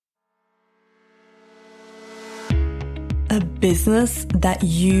a business that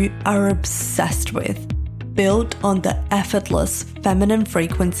you are obsessed with, built on the effortless feminine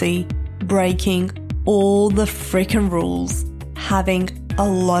frequency, breaking all the freaking rules, having a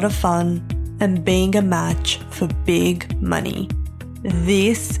lot of fun, and being a match for big money.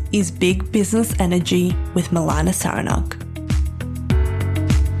 This is Big Business Energy with Milana Saranak.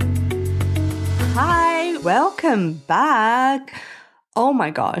 Hi, welcome back. Oh my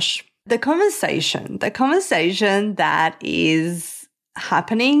gosh. The conversation that is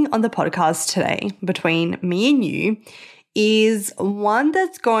happening on the podcast today between me and you is one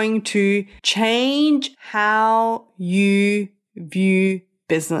that's going to change how you view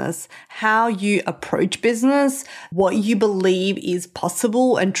business, how you approach business, what you believe is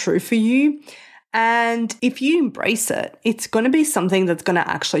possible and true for you. And if you embrace it, it's going to be something that's going to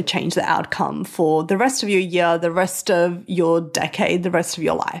actually change the outcome for the rest of your year, the rest of your decade, the rest of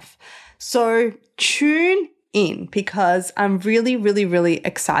your life. So tune in because I'm really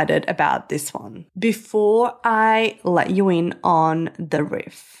excited about this one. Before I let you in on the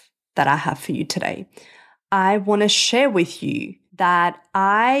riff that I have for you today, I want to share with you that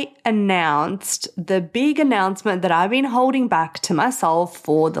I announced the big announcement that I've been holding back to myself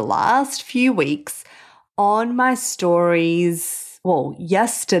for the last few weeks on my stories. Well,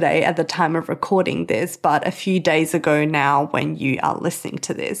 yesterday at the time of recording this, but a few days ago now when you are listening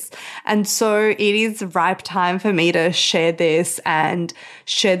to this. And so it is ripe time for me to share this and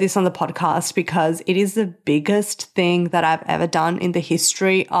share this on the podcast because it is the biggest thing that I've ever done in the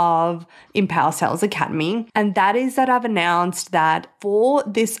history of Empower Sales Academy. And that is that I've announced that for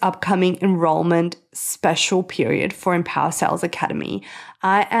this upcoming enrollment special period for Empower Sales Academy,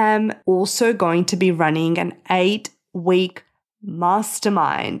 I am also going to be running an 8-week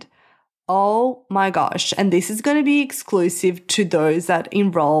mastermind. Oh my gosh. And this is going to be exclusive to those that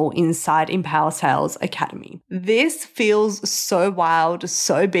enroll inside Empower Sales Academy. This feels so wild,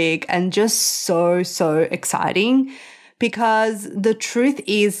 so big, and just so exciting because the truth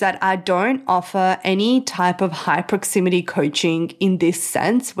is that I don't offer any type of high proximity coaching in this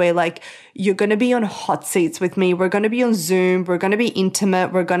sense where like you're going to be on hot seats with me. We're going to be on Zoom. We're going to be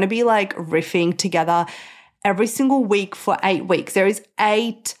intimate. We're going to be like riffing together every single week for 8 weeks. There is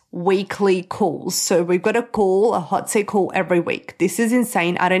 8 weekly calls. So we've got a hot seat call every week. This is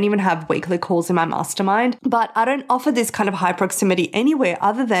insane. I don't even have weekly calls in my mastermind, but I don't offer this kind of high proximity anywhere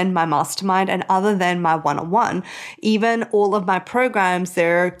other than my mastermind and other than my one-on-one. Even all of my programs,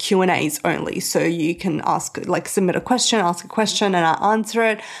 they're Q&As only. So you can submit a question, ask a question, and I answer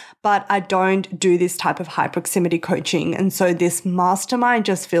it. But I don't do this type of high proximity coaching. And so this mastermind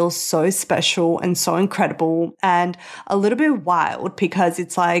just feels so special and so incredible and a little bit wild because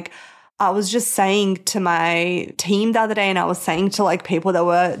it's like, I was just saying to my team the other day and I was saying to like people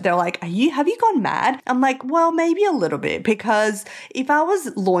they're like, have you gone mad? I'm like, well, maybe a little bit because if I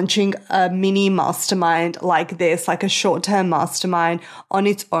was launching a mini mastermind like this, like a short-term mastermind on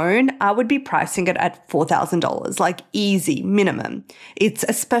its own, I would be pricing it at $4,000, like easy minimum. It's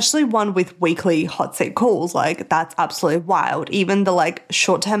especially one with weekly hot seat calls. Like that's absolutely wild. Even the like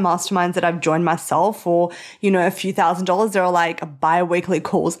short-term masterminds that I've joined myself for, a few $1,000s, they're like bi-weekly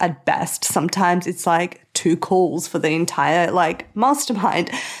calls at best. Sometimes it's like 2 calls for the entire like mastermind.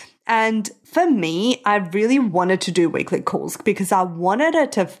 And for me, I really wanted to do weekly calls because I wanted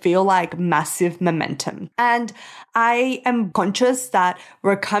it to feel like massive momentum. And I am conscious that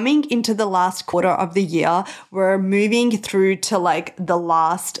we're coming into the last quarter of the year. We're moving through to like the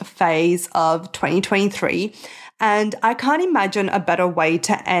last phase of 2023. And I can't imagine a better way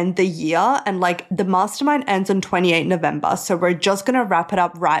to end the year. And like the mastermind ends on 28 November. So we're just going to wrap it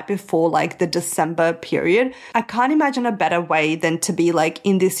up right before like the December period. I can't imagine a better way than to be like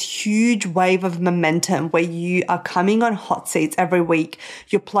in this huge wave of momentum where you are coming on hot seats every week.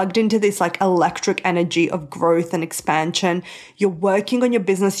 You're plugged into this like electric energy of growth and expansion. You're working on your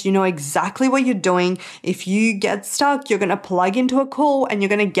business. You know exactly what you're doing. If you get stuck, you're going to plug into a call and you're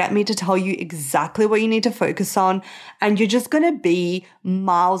going to get me to tell you exactly what you need to focus on. And you're just going to be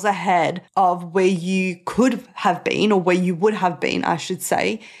miles ahead of where you could have been or where you would have been, I should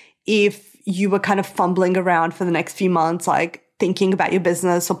say, if you were kind of fumbling around for the next few months, like thinking about your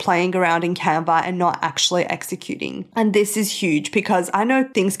business or playing around in Canva and not actually executing. And this is huge because I know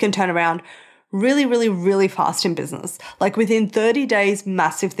things can turn around really fast in business. Like within 30 days,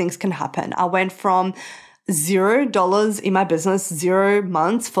 massive things can happen. I went from $0 in my business, 0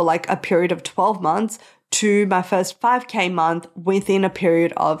 months for like a period of 12 months to my first 5K month within a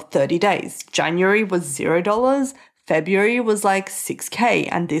period of 30 days. January was $0. February was like 6K,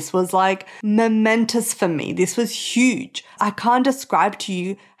 and this was like momentous for me. This was huge. I can't describe to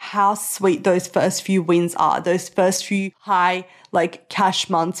you how sweet those first few wins are, those first few high like cash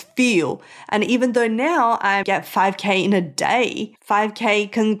months feel. And even though now I get 5K in a day,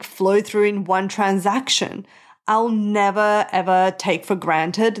 5K can flow through in one transaction. I'll never ever take for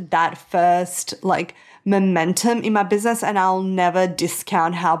granted that first like momentum in my business, and I'll never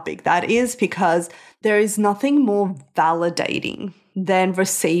discount how big that is, because there is nothing more validating than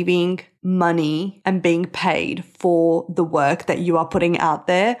receiving money and being paid for the work that you are putting out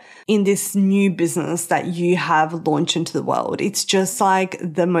there in this new business that you have launched into the world. It's just like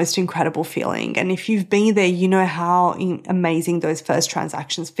the most incredible feeling. And if you've been there, you know how amazing those first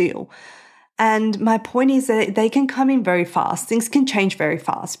transactions feel. And my point is that they can come in very fast. Things can change very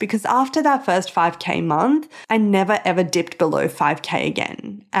fast, because after that first 5K month, I never ever dipped below 5K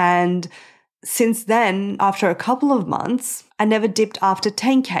again. And since then, after a couple of months, I never dipped after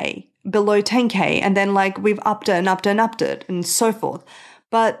 10K, below 10K. And then like we've upped it and upped it and upped it and so forth.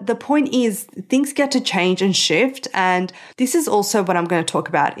 But the point is things get to change and shift. And this is also what I'm going to talk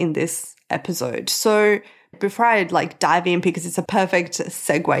about in this episode. So before I like dive in, because it's a perfect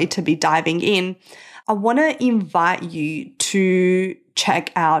segue to be diving in, I want to invite you to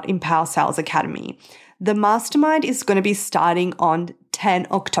check out Empower Sales Academy. The mastermind is going to be starting on 10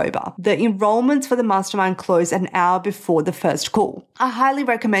 October. The enrollments for the mastermind close an hour before the first call. I highly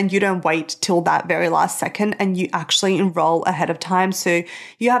recommend you don't wait till that very last second and you actually enroll ahead of time, so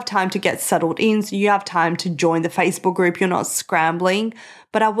you have time to get settled in, so you have time to join the Facebook group. You're not scrambling.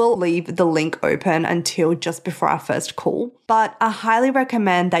 But I will leave the link open until just before our first call. But I highly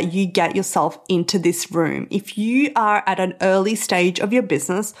recommend that you get yourself into this room. If you are at an early stage of your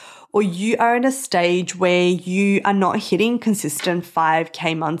business, or you are in a stage where you are not hitting consistent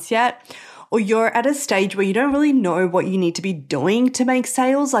 5K months yet, or you're at a stage where you don't really know what you need to be doing to make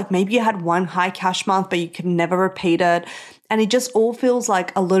sales, like maybe you had one high cash month, but you can never repeat it, and it just all feels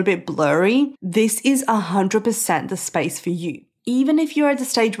like a little bit blurry, this is 100% the space for you. Even if you're at the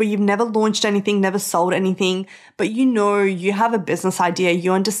stage where you've never launched anything, never sold anything, but you know you have a business idea,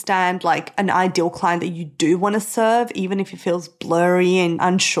 you understand like an ideal client that you do want to serve, even if it feels blurry and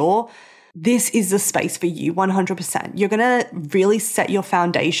unsure, this is the space for you, 100%. You're going to really set your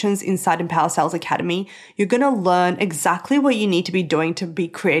foundations inside Empower Sales Academy. You're going to learn exactly what you need to be doing to be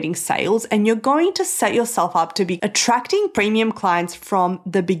creating sales, and you're going to set yourself up to be attracting premium clients from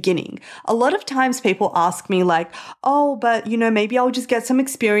the beginning. A lot of times people ask me like, oh, but maybe I'll just get some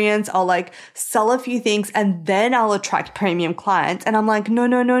experience. I'll like sell a few things and then I'll attract premium clients. And I'm like,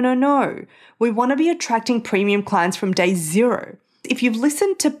 no. We want to be attracting premium clients from day zero. If you've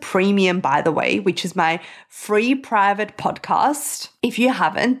listened to Premium, by the way, which is my free private podcast, if you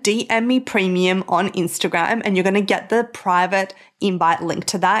haven't, DM me Premium on Instagram and you're going to get the private invite link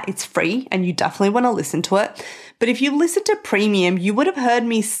to that. It's free and you definitely want to listen to it. But if you've listened to Premium, you would have heard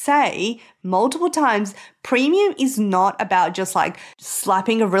me say multiple times, Premium is not about just like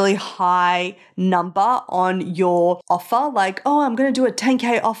slapping a really high number on your offer. Like, oh, I'm going to do a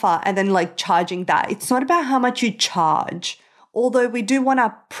 10K offer and then like charging that. It's not about how much you charge. Although we do want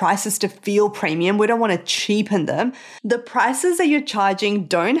our prices to feel premium, we don't want to cheapen them. The prices that you're charging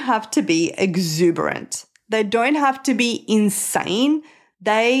don't have to be exuberant. They don't have to be insane.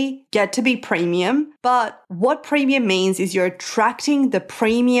 They get to be premium. But what premium means is you're attracting the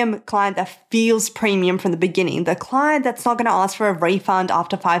premium client that feels premium from the beginning. The client that's not going to ask for a refund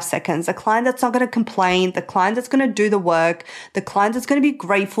after 5 seconds. The client that's not going to complain. The client that's going to do the work. The client that's going to be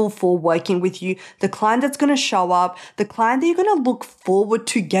grateful for working with you. The client that's going to show up. The client that you're going to look forward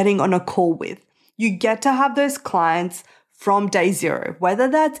to getting on a call with. You get to have those clients from day zero. Whether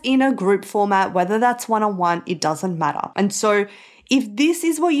that's in a group format, whether that's one-on-one, it doesn't matter. And so if this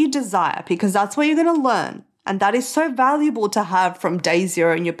is what you desire, because that's what you're going to learn, and that is so valuable to have from day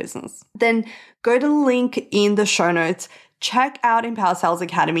zero in your business, then go to the link in the show notes, check out Empower Sales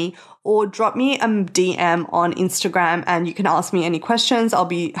Academy, or drop me a DM on Instagram and you can ask me any questions. I'll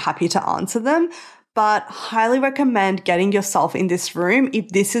be happy to answer them. But highly recommend getting yourself in this room if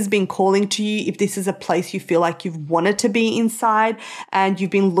this has been calling to you, if this is a place you feel like you've wanted to be inside and you've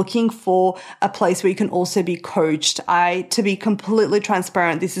been looking for a place where you can also be coached. To be completely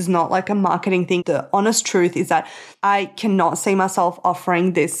transparent, this is not like a marketing thing. The honest truth is that I cannot see myself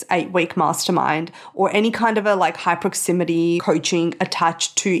offering this 8-week mastermind or any kind of a like high proximity coaching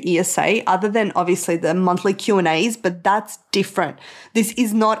attached to ESA, other than obviously the monthly Q&As, but that's different. This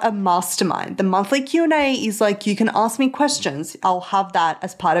is not a mastermind. The monthly the Q&A is like, you can ask me questions. I'll have that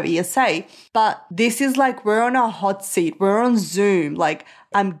as part of ESA. But this is like, we're on a hot seat. We're on Zoom. Like,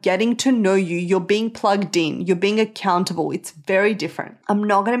 I'm getting to know you. You're being plugged in. You're being accountable. It's very different. I'm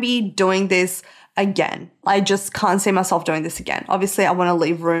not going to be doing this again. I just can't see myself doing this again. Obviously, I want to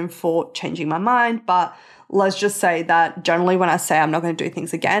leave room for changing my mind, but let's just say that generally when I say I'm not going to do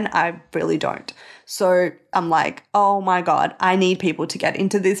things again, I really don't. So I'm like, oh my God, I need people to get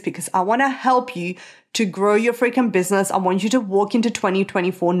into this because I want to help you to grow your freaking business. I want you to walk into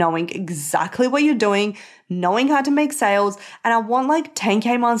 2024 knowing exactly what you're doing, knowing how to make sales. And I want like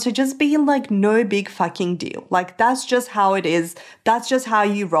 10K months to just be like no big fucking deal. Like that's just how it is. That's just how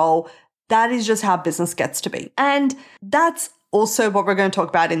you roll. That is just how business gets to be. And that's also what we're going to talk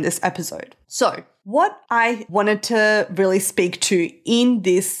about in this episode. So what I wanted to really speak to in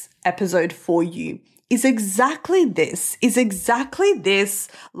this episode for you is exactly this,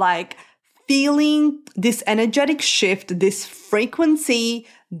 like feeling this energetic shift, this frequency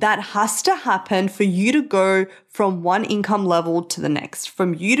that has to happen for you to go from one income level to the next,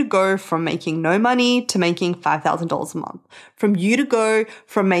 from you to go from making no money to making $5,000 a month, from you to go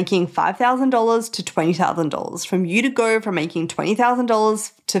from making $5,000 to $20,000, from you to go from making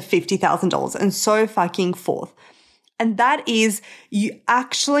 $20,000 to $50,000 and so fucking forth. And that is, you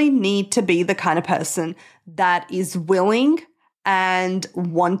actually need to be the kind of person that is willing and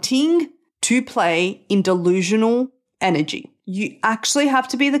wanting to play in delusional energy. You actually have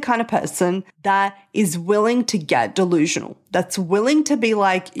to be the kind of person that is willing to get delusional, that's willing to be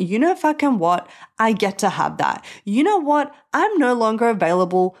like, you know, fucking what? I get to have that. You know what? I'm no longer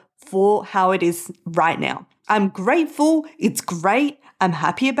available for how it is right now. I'm grateful. It's great. I'm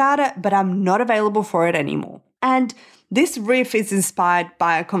happy about it, but I'm not available for it anymore. And this riff is inspired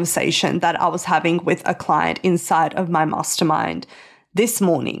by a conversation that I was having with a client inside of my mastermind this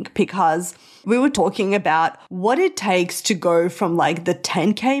morning, because we were talking about what it takes to go from like the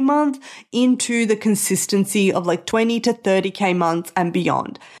 10K month into the consistency of like 20 to 30K months and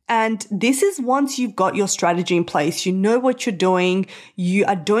beyond. And this is once you've got your strategy in place, you know what you're doing, you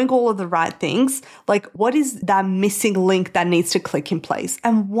are doing all of the right things. Like, what is that missing link that needs to click in place?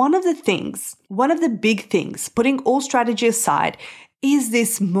 And one of the big things, putting all strategy aside, is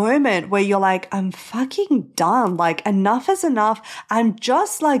this moment where you're like, I'm fucking done. Like, enough is enough. I'm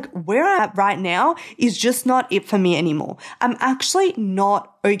just like, where I'm at right now is just not it for me anymore. I'm actually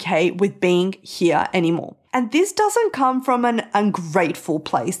not okay with being here anymore. And this doesn't come from an ungrateful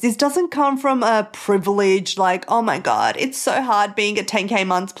place. This doesn't come from a privilege, like, oh my God, it's so hard being a 10K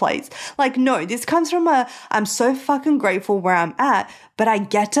months place. Like, no, this comes from I'm so fucking grateful where I'm at, but I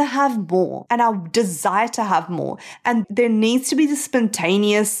get to have more and I desire to have more. And there needs to be this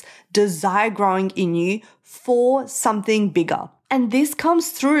spontaneous desire growing in you for something bigger. And this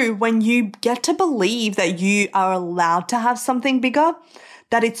comes through when you get to believe that you are allowed to have something bigger,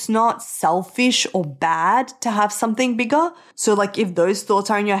 that it's not selfish or bad to have something bigger. So like, if those thoughts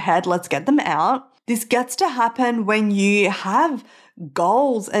are in your head, let's get them out. This gets to happen when you have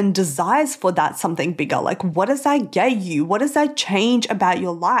goals and desires for that something bigger. Like, what does that get you? What does that change about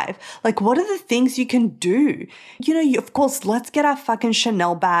your life? Like, what are the things you can do? You know, of course, let's get our fucking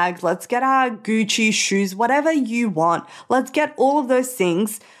Chanel bags. Let's get our Gucci shoes, whatever you want. Let's get all of those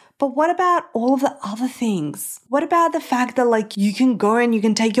things. But what about all of the other things? What about the fact that like you can go and you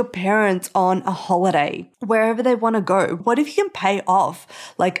can take your parents on a holiday wherever they want to go? What if you can pay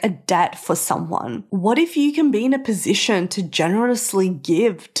off like a debt for someone? What if you can be in a position to generously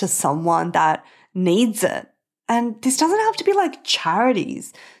give to someone that needs it? And this doesn't have to be like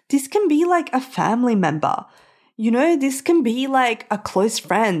charities. This can be like a family member. You know, this can be like a close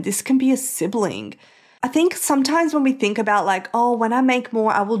friend. This can be a sibling. I think sometimes when we think about like, oh, when I make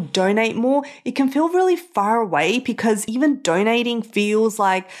more, I will donate more, it can feel really far away because even donating feels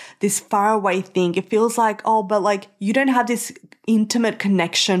like this far away thing. It feels like, oh, but like you don't have this intimate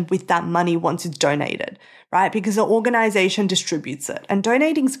connection with that money once it's donated, right? Because the organization distributes it. And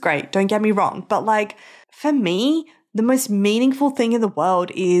donating's great, don't get me wrong. But like for me, the most meaningful thing in the world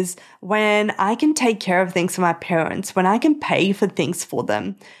is when I can take care of things for my parents, when I can pay for things for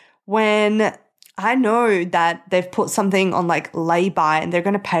them, when I know that they've put something on like lay-by and they're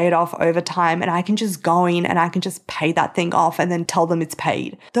going to pay it off over time and I can just go in and I can just pay that thing off and then tell them it's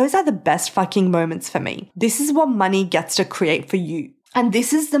paid. Those are the best fucking moments for me. This is what money gets to create for you. And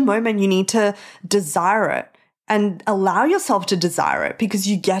this is the moment you need to desire it and allow yourself to desire it because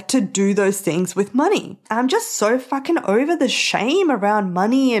you get to do those things with money. I'm just so fucking over the shame around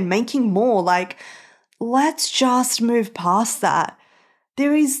money and making more. Like, let's just move past that.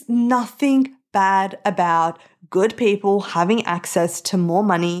 There is nothing bad about good people having access to more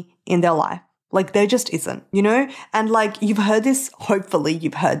money in their life. Like there just isn't, you know? And like you've heard this, hopefully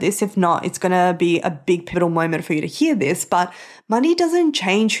you've heard this. If not, it's going to be a big pivotal moment for you to hear this. But money doesn't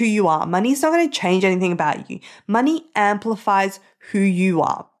change who you are. Money's not going to change anything about you. Money amplifies who you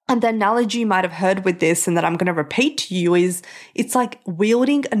are. And the analogy you might have heard with this and that I'm going to repeat to you is it's like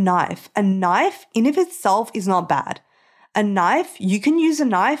wielding a knife. A knife in of itself is not bad. A knife, you can use a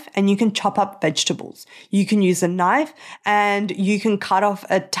knife and you can chop up vegetables. You can use a knife and you can cut off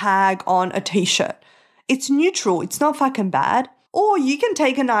a tag on a t-shirt. It's neutral. It's not fucking bad. Or you can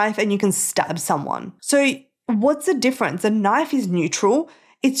take a knife and you can stab someone. So what's the difference? A knife is neutral.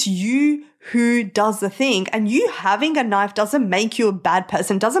 It's you who does the thing. And you having a knife doesn't make you a bad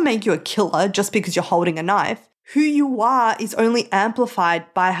person, doesn't make you a killer just because you're holding a knife. Who you are is only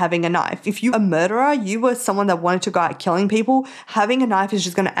amplified by having a knife. If you're a murderer, you were someone that wanted to go out killing people, having a knife is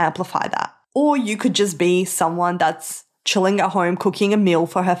just going to amplify that. Or you could just be someone that's chilling at home, cooking a meal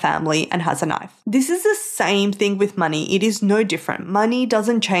for her family and has a knife. This is the same thing with money. It is no different. Money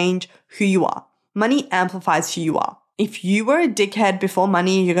doesn't change who you are. Money amplifies who you are. If you were a dickhead before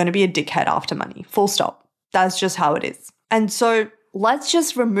money, you're going to be a dickhead after money. Full stop. That's just how it is. And so let's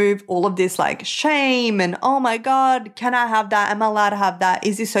just remove all of this like shame and, oh my God, can I have that? Am I allowed to have that?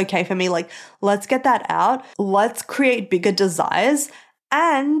 Is this okay for me? Like, let's get that out. Let's create bigger desires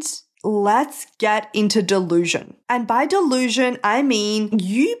and let's get into delusion. And by delusion, I mean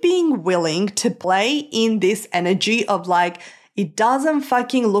you being willing to play in this energy of like, it doesn't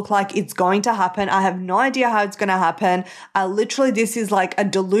fucking look like it's going to happen. I have no idea how it's going to happen. This is like a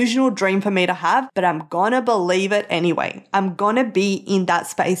delusional dream for me to have, but I'm going to believe it anyway. I'm going to be in that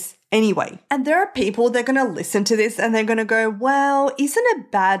space anyway. And there are people that are going to listen to this and they're going to go, well, isn't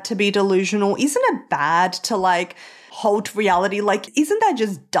it bad to be delusional? Isn't it bad to like hold reality? Like, isn't that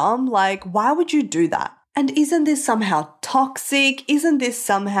just dumb? Like, why would you do that? And isn't this somehow toxic? Isn't this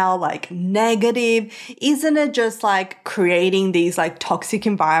somehow like negative? Isn't it just like creating these like toxic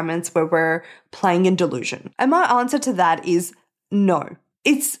environments where we're playing in delusion? And my answer to that is no.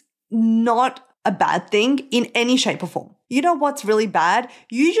 It's not a bad thing in any shape or form. You know what's really bad?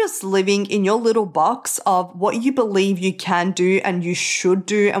 You just living in your little box of what you believe you can do and you should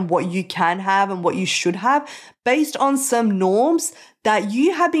do and what you can have and what you should have based on some norms that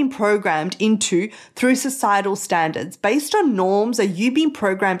you have been programmed into through societal standards, based on norms that you've been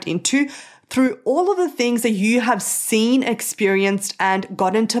programmed into through all of the things that you have seen, experienced, and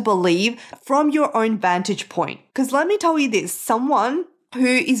gotten to believe from your own vantage point. Because let me tell you this, someone who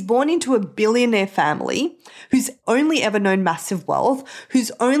is born into a billionaire family, who's only ever known massive wealth,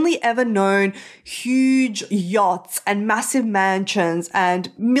 who's only ever known huge yachts and massive mansions and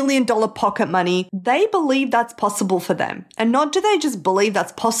 $1 million pocket money, they believe that's possible for them. And not do they just believe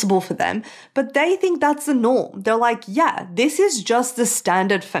that's possible for them, but they think that's the norm. They're like, yeah, this is just the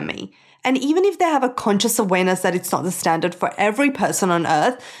standard for me. And even if they have a conscious awareness that it's not the standard for every person on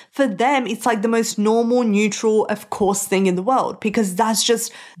earth, for them, it's like the most normal, neutral, of course thing in the world because that's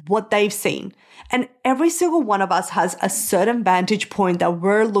just what they've seen. And every single one of us has a certain vantage point that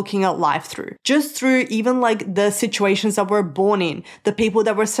we're looking at life through, just through even like the situations that we're born in, the people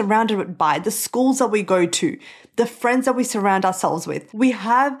that we're surrounded by, the schools that we go to, the friends that we surround ourselves with. We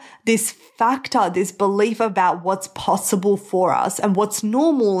have this factor, this belief about what's possible for us and what's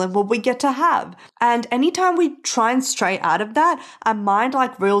normal and what we get to have. And anytime we try and stray out of that, our mind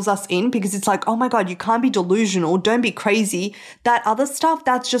like reels us in because it's like, oh my God, you can't be delusional. Don't be crazy. That other stuff,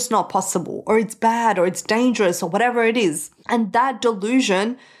 that's just not possible, or it's bad, or it's dangerous, or whatever it is. And that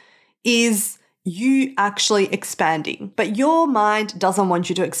delusion is you actually expanding. But your mind doesn't want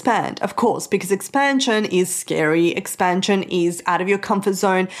you to expand, of course, because expansion is scary. Expansion is out of your comfort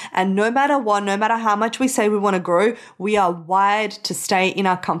zone. And no matter what, no matter how much we say we want to grow, we are wired to stay in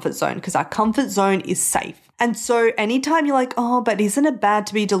our comfort zone because our comfort zone is safe. And so anytime you're like, oh, but isn't it bad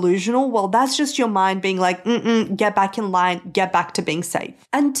to be delusional? Well, that's just your mind being like, get back in line, get back to being safe.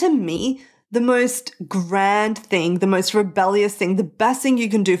 And to me, the most grand thing, the most rebellious thing, the best thing you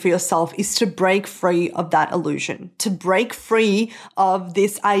can do for yourself is to break free of that illusion, to break free of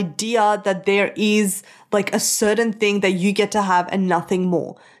this idea that there is like a certain thing that you get to have and nothing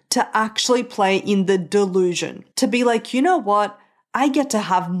more, to actually play in the delusion, to be like, you know what? I get to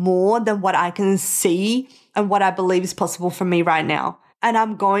have more than what I can see and what I believe is possible for me right now. And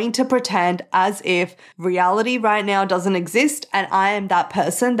I'm going to pretend as if reality right now doesn't exist and I am that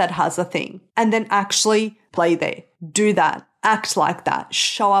person that has a thing. And then actually play there. Do that. Act like that.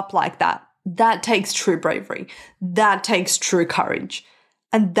 Show up like that. That takes true bravery. That takes true courage.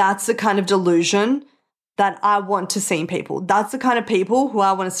 And that's the kind of delusion that I want to see in people. That's the kind of people who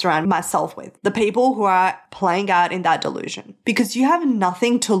I want to surround myself with. The people who are playing out in that delusion. Because you have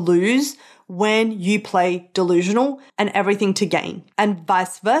nothing to lose when you play delusional and everything to gain. And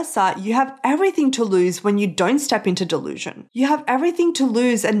vice versa, you have everything to lose when you don't step into delusion. You have everything to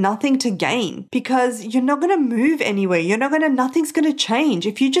lose and nothing to gain because you're not going to move anywhere. Nothing's going to change.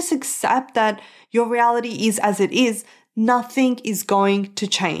 If you just accept that your reality is as it is, nothing is going to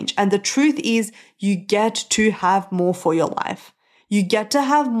change. And the truth is you get to have more for your life. You get to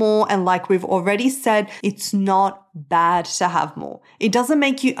have more. And like we've already said, it's not bad to have more. It doesn't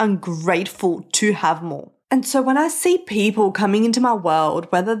make you ungrateful to have more. And so when I see people coming into my world,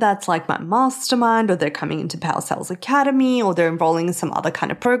 whether that's like my mastermind or they're coming into Power Sales Academy or they're enrolling in some other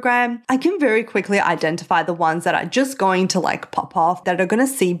kind of program, I can very quickly identify the ones that are just going to like pop off, that are going to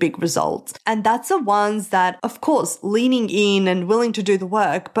see big results. And that's the ones that, of course, leaning in and willing to do the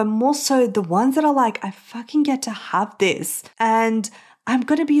work, but more so the ones that are like, I fucking get to have this and I'm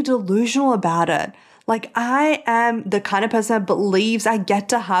going to be delusional about it. Like I am the kind of person that believes I get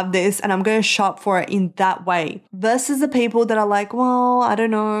to have this and I'm going to shop for it in that way versus the people that are like, well, I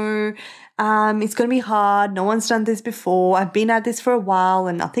don't know. It's going to be hard. No one's done this before. I've been at this for a while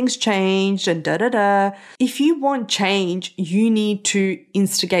and nothing's changed and da-da-da. If you want change, you need to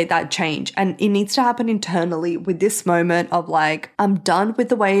instigate that change. And it needs to happen internally with this moment of like, I'm done with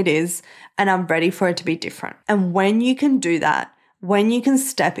the way it is and I'm ready for it to be different. And when you can do that, when you can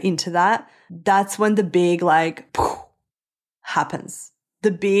step into that, that's when the big happens.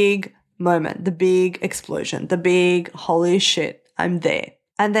 The big moment, the big explosion, the big holy shit, I'm there.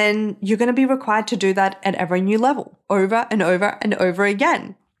 And then you're going to be required to do that at every new level over and over and over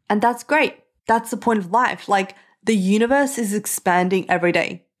again. And that's great. That's the point of life. Like the universe is expanding every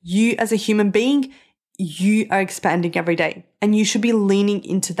day. You as a human being, you are expanding every day and you should be leaning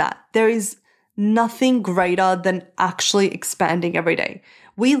into that. There is nothing greater than actually expanding every day.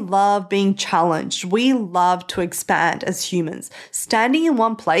 We love being challenged. We love to expand as humans. Standing in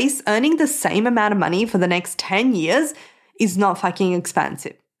one place, earning the same amount of money for the next 10 years is not fucking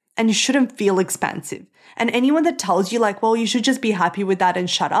expansive. And you shouldn't feel expansive. And anyone that tells you like, well, you should just be happy with that and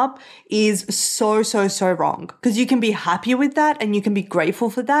shut up is so wrong. Because you can be happy with that and you can be grateful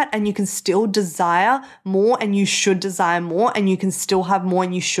for that and you can still desire more and you should desire more and you can still have more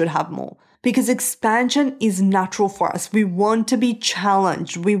and you should have more. Because expansion is natural for us. We want to be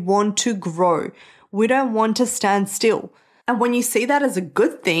challenged. We want to grow. We don't want to stand still. And when you see that as a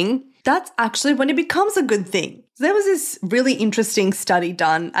good thing, that's actually when it becomes a good thing. There was this really interesting study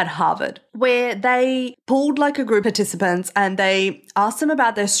done at Harvard where they pulled like a group of participants and they asked them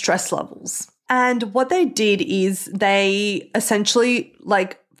about their stress levels. And what they did is they essentially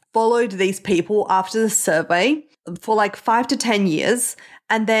like followed these people after the survey for like 5 to 10 years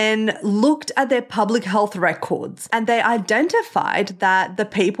and then looked at their public health records. And they identified that the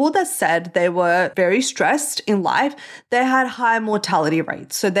people that said they were very stressed in life, they had high mortality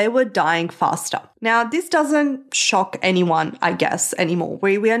rates. So they were dying faster. Now, this doesn't shock anyone, I guess, anymore.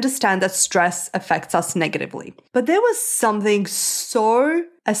 We understand that stress affects us negatively. But there was something so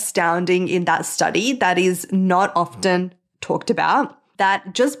astounding in that study that is not often talked about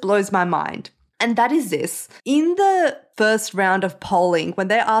that just blows my mind. And that is this. In the first round of polling, when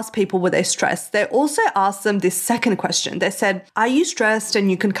they asked people were they stressed, they also asked them this second question. They said, are you stressed? And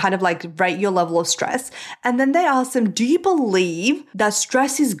you can kind of like rate your level of stress. And then they asked them, do you believe that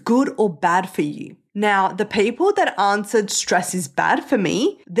stress is good or bad for you? Now, the people that answered stress is bad for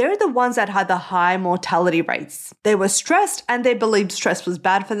me, they're the ones that had the high mortality rates. They were stressed and they believed stress was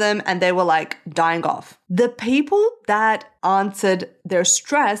bad for them and they were like dying off. The people that answered they're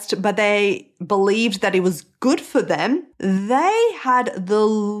stressed, but they believed that it was good for them, they had the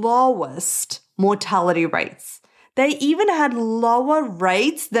lowest mortality rates. They even had lower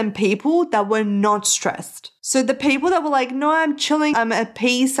rates than people that were not stressed. So the people that were like, no, I'm chilling, I'm at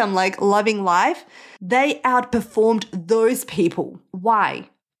peace, I'm like loving life, they outperformed those people. Why?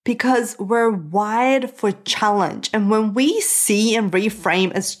 Because we're wired for challenge. And when we see and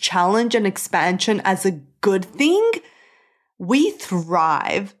reframe as challenge and expansion as a good thing, we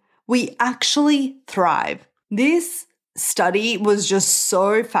thrive. We actually thrive. This study was just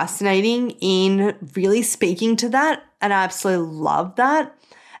so fascinating in really speaking to that. And I absolutely love that.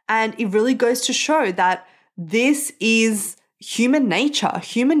 And it really goes to show that this is human nature.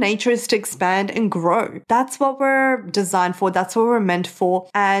 Human nature is to expand and grow. That's what we're designed for. That's what we're meant for.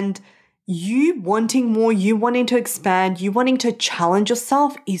 And you wanting more, you wanting to expand, you wanting to challenge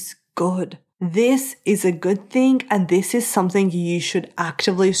yourself is good. This is a good thing. And this is something you should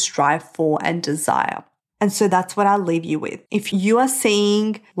actively strive for and desire. And so that's what I'll leave you with. If you are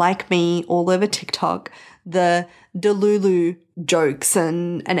seeing, like me, all over TikTok, the Delulu jokes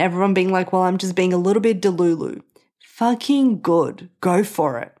and everyone being like, well, I'm just being a little bit Delulu. Fucking good. Go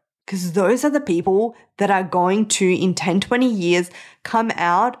for it. because those are the people that are going to, in 10, 20 years, come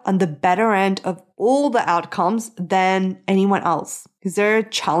out on the better end of all the outcomes than anyone else. Because they're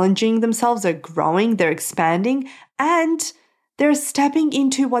challenging themselves, they're growing, they're expanding, and they're stepping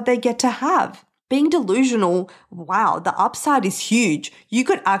into what they get to have. Being delusional, wow, the upside is huge. You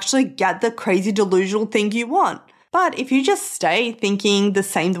could actually get the crazy delusional thing you want. But if you just stay thinking the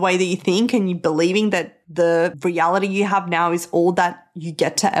same way that you think and you believing that the reality you have now is all that you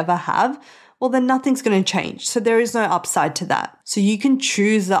get to ever have, well, then nothing's going to change. So there is no upside to that. So you can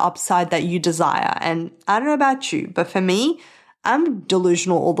choose the upside that you desire. And I don't know about you, but for me, I'm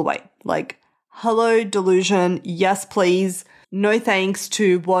delusional all the way. Like, hello, delusion. Yes, please. No thanks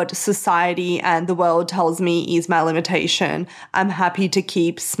to what society and the world tells me is my limitation. I'm happy to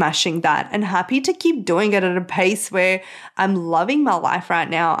keep smashing that and happy to keep doing it at a pace where I'm loving my life right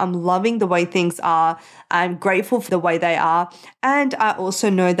now. I'm loving the way things are. I'm grateful for the way they are. And I also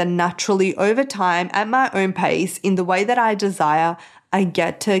know that naturally over time, at my own pace, in the way that I desire, I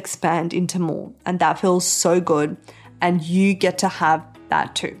get to expand into more. And that feels so good. And you get to have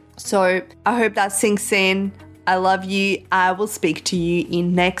that too. So I hope that sinks in. I love you. I will speak to you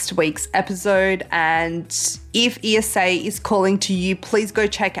in next week's episode. And if ESA is calling to you, please go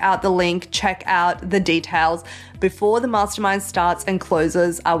check out the link, check out the details before the mastermind starts and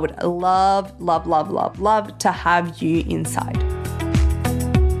closes. I would love, love, love, love, love to have you inside.